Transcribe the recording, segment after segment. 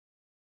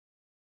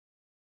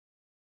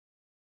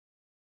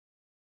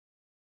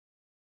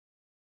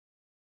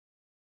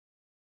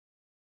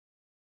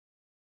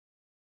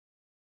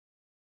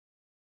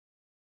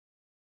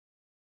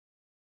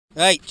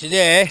Right,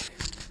 today,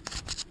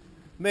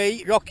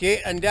 me, Rocky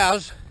and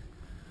Daz,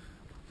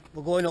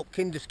 we're going up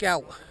Kinder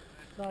Scout.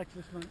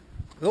 Cyclist, mate.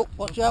 Oh,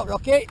 watch out,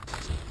 Rocky.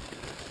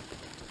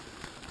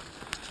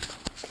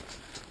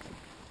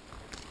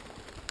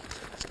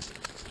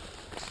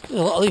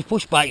 There's a lot of these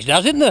push bikes,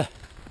 Daz, isn't there?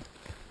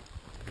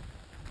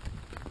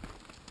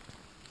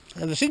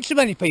 I've never seen so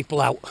many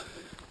people out.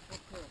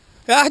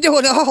 I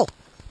don't know.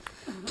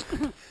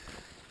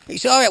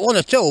 It's alright, one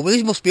or two, but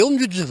there must be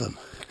hundreds of them.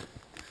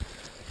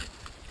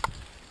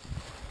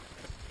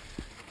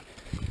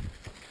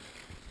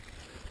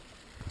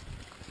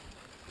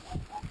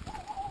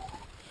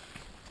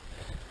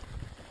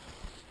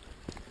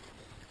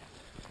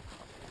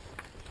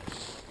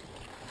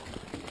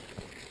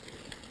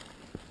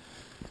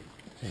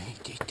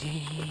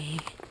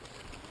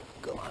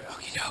 Come on,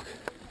 Rocky dog.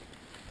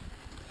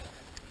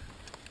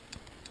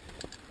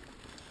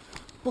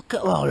 Look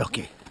at that,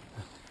 Rocky.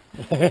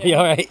 You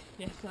alright?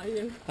 Yes, are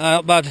you?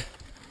 Not bad.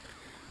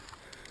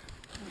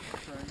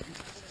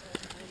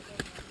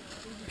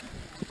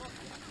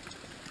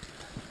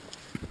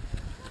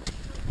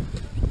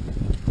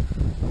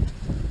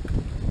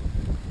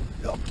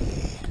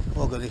 Rocky,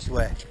 we'll go this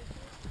way.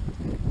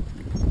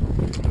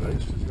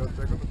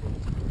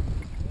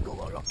 Go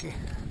on, Rocky.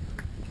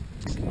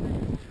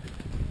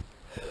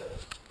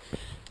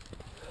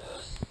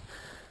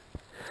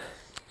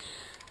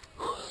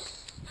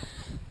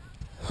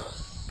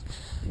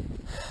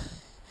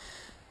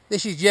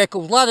 This is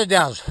Jacob's Ladder,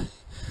 Daz.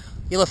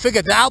 You'll have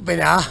figured that out by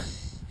now.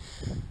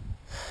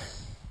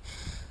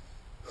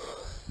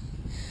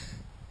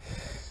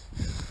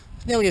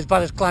 It's nearly as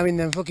bad as climbing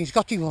them fucking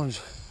Scotty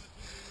ones.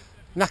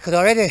 Knackered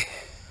already.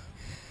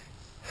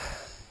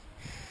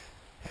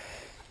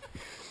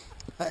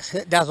 That's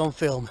it, Daz on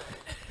film.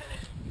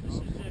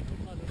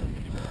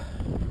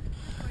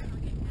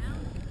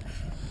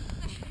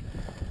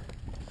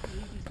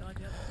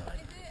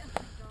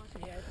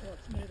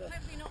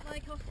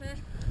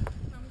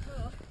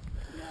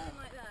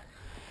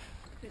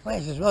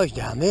 Where's his rose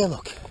down there,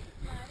 look?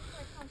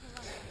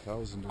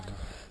 1,000 of them.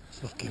 It's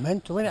fucking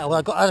mental, isn't it?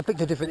 Well, I'd have picked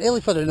a different hill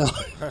if I'd have known.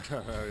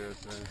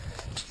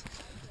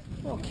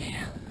 Okay.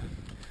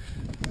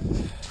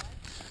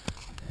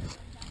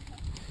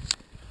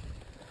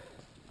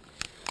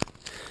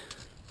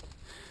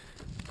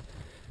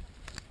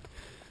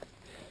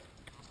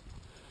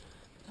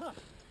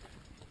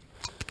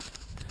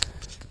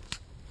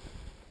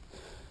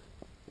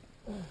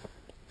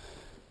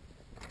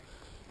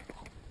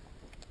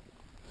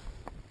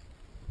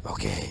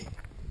 Okay.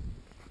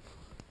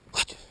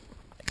 What?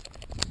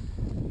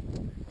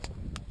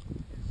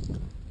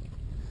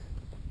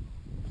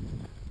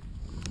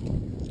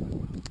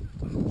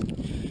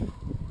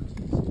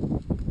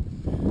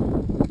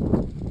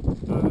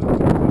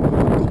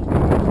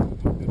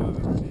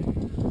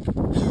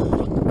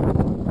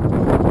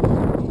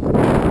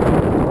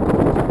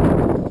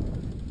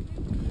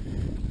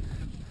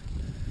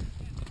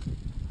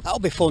 That'll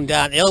be fun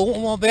downhill. I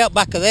won't want to be out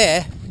back of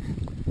there.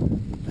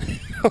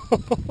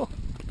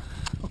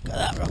 Look at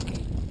that,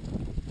 Rocky.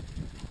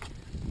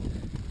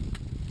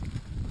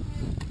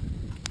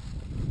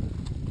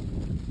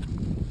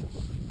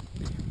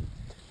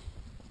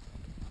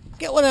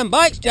 Get one of them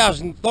bikes, Daz,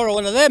 and borrow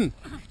one of them.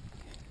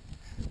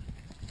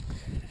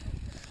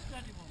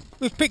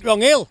 We've picked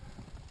wrong hill.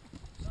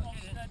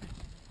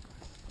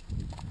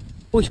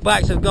 Push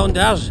bikes have gone,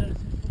 Daz.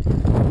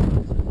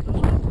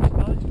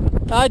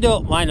 I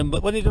don't mind them,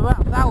 but when there's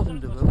about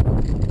 1,000 of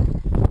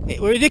them, it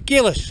were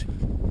ridiculous.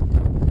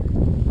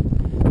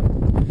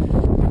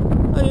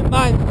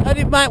 I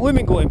didn't mind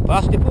women going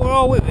past if we were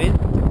all women.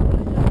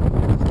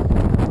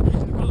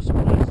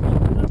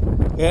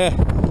 Yeah.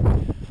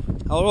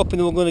 I was hoping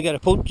they were going to get a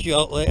punch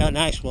out later,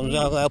 nice ones,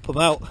 I'll help them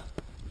out.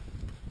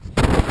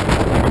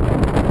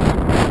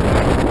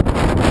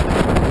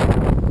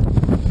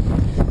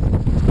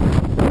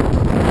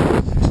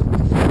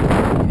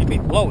 It's a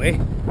bit blowy.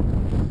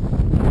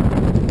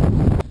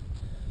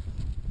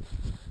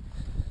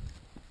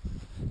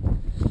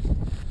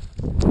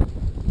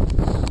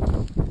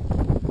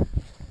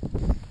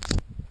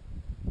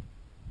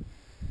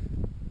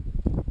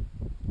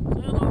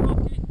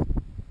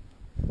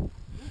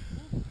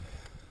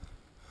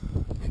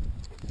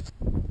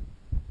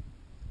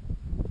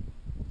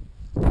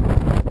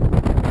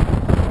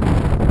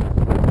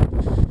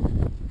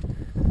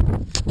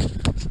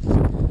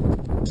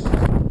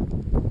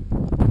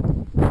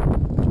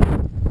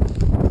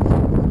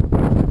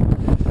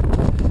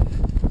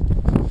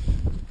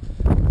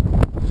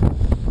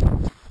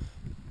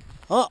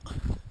 What?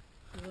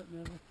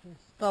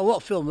 Oh,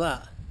 what film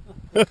that?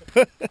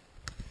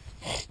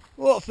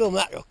 What film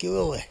that, Rocky,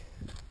 will we?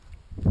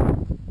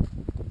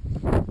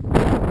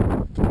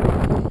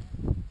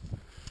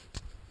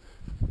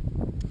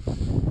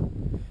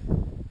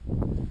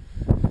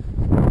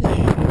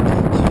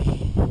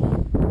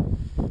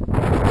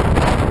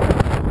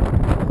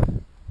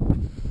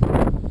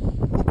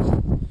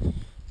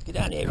 Get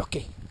down here,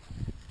 Rocky.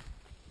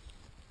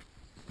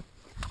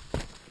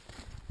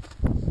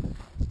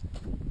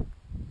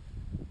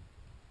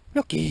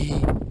 Rocky.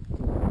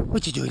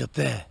 What's he doing up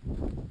there?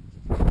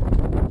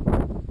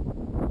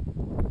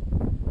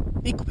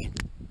 He come in.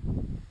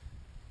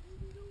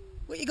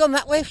 What you gone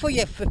that way for,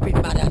 you flipping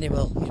mad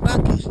animal? He's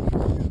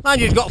bonkers. Man,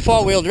 you've got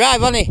four-wheel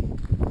drive, hasn't he?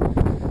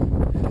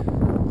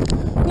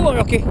 Go on,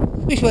 Rocky.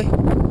 This way.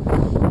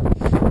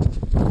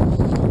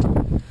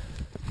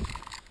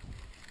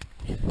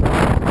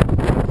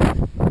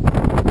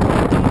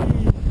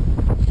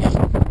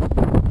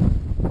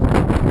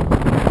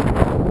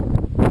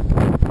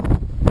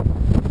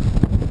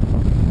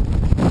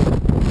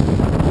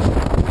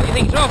 What do you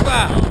think so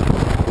far?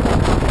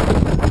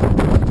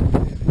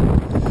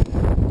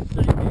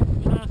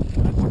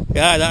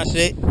 Yeah, that's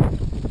it.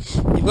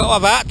 You've got to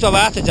have a heart to have a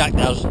heart attack,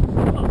 Daz.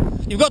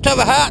 You've got to have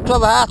a heart to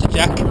have a heart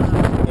attack.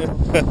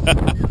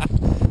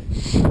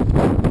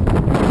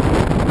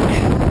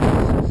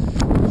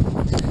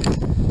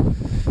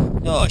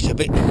 No, it's a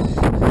bit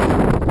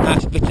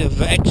nice bit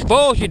of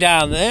exposure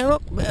down there,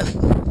 look,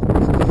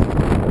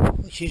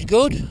 which is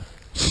good.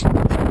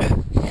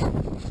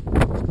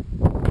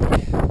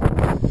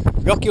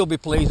 Rocky will be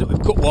pleased that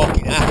we've cut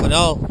walking half and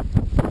all.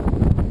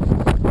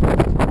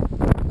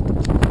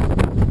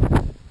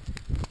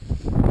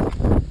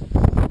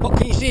 What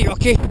can you see,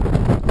 Rocky?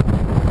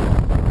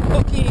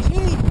 What can you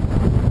see?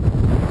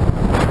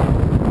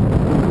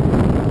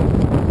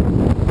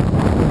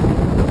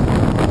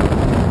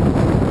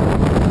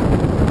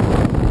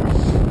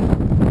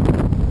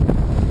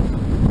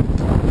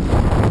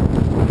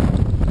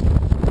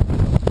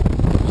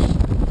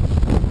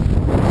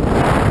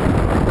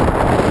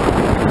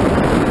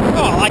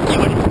 Oh, I like it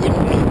when it's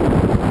windy.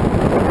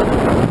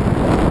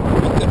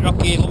 Look at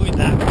Rocky loving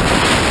that.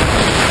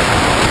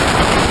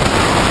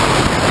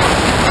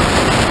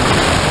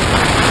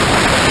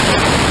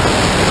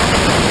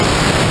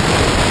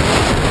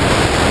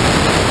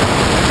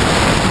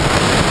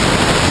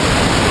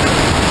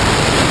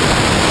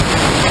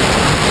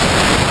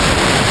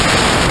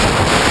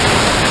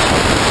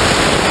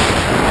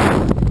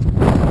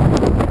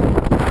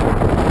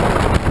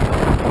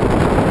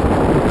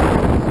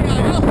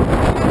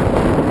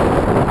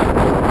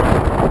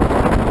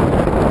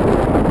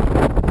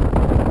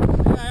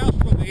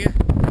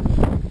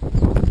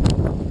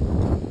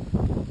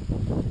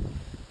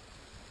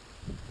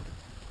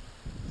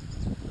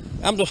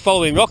 I'm just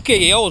following Rocky,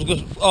 he always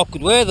goes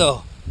awkward way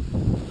though.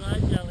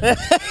 Right, jelly.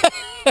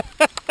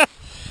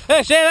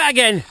 Hey, say that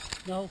again.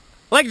 No.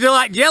 Legs are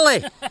like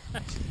jelly.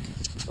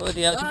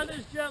 Bloody hell. Hard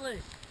as jelly.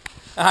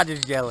 Hard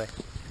as jelly.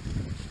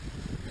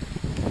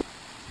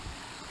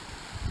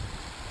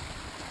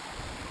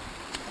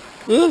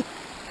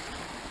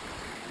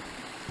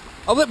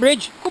 Over the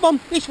bridge, come on,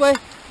 this way.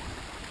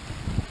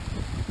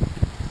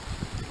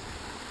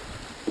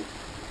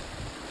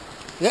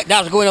 Yeah,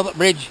 Dad's going over the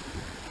bridge.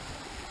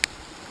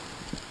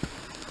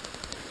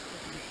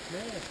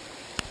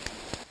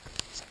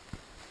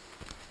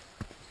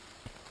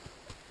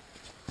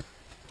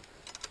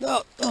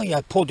 No, oh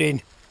yeah,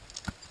 pudding.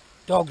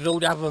 Dogs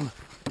would have them.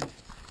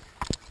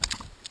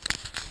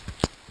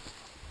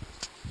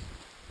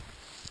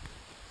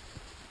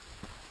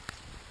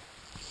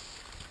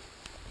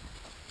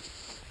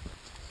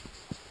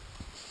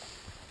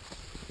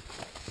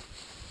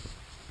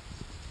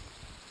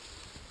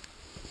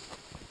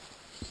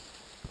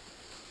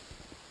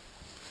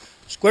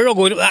 Squirrel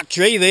going up that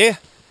tree there.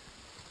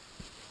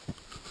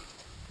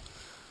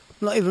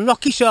 Not even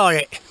Rocky saw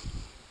it.